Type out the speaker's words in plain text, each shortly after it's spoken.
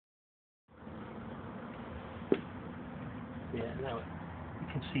And now you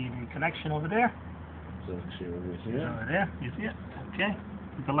can see the connection over there. So see over Over here. there, you see it? Okay.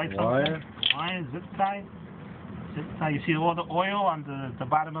 With the lights Wire. on. Wire, zip tie. Zip tie. You see all the oil on the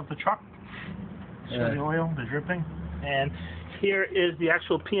bottom of the truck? Show Yeah. the oil, the dripping. And here is the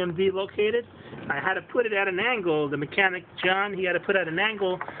actual PMD located. I had to put it at an angle. The mechanic, John, he had to put it at an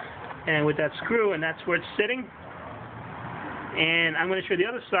angle and with that screw, and that's where it's sitting. And I'm going to show the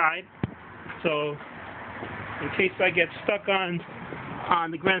other side. So in case I get stuck on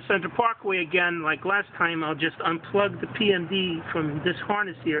the Grand Central Parkway again, like last time, I'll just unplug the PMD from this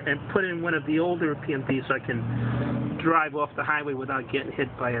harness here and put in one of the older PMDs so I can drive off the highway without getting hit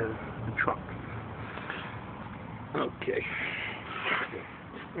by a truck. Okay.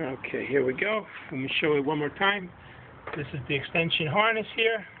 Okay, here we go. Let me show it one more time. This is the extension harness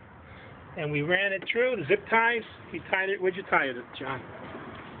here. And we ran it through, the zip ties. He tied it, where'd you tie it, John?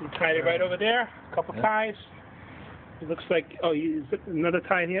 You tied it right over there, a couple ties. It looks like, oh, you zip another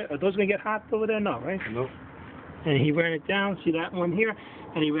tie here. Are those going to get hot over there? No, right? Nope. And he ran it down, see that one here?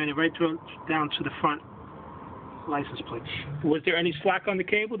 And he ran it right through, down to the front license plate. Was there any slack on the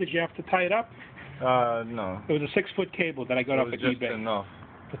cable? Did you have to tie it up? No. It was a 6-foot cable that I got off at just eBay enough.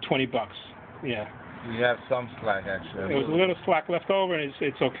 for $20. Yeah. You have some slack actually. There was a little slack left over, and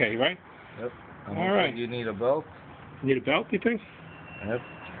it's okay, right? Yep. And All right. You need a belt. Need a belt, you think? Yep.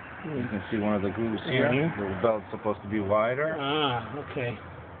 You can see one of the grooves here. The belt's supposed to be wider. Ah, okay.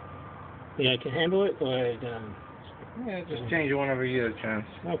 Yeah, I can handle it, or Yeah, just change it whenever you get a chance.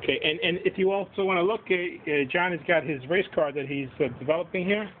 okay. And if you also want to look, John has got his race car that he's developing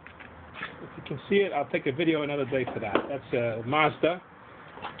here. If you can see it, I'll take a video another day for that. That's a Mazda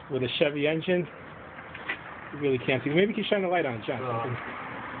with a Chevy engine. You really can't see. Maybe you can shine the light on it, John.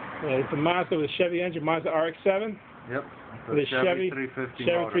 Yeah, it's a Mazda with a Chevy engine, Mazda RX-7. Yep. With a Chevy 350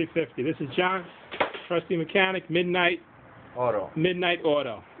 Chevy motor. 350. This is John, trusty mechanic, Midnight Auto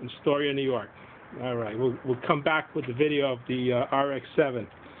in Astoria, New York. All right, we'll come back with the video of the RX-7.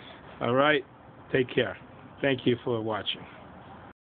 All right, take care. Thank you for watching.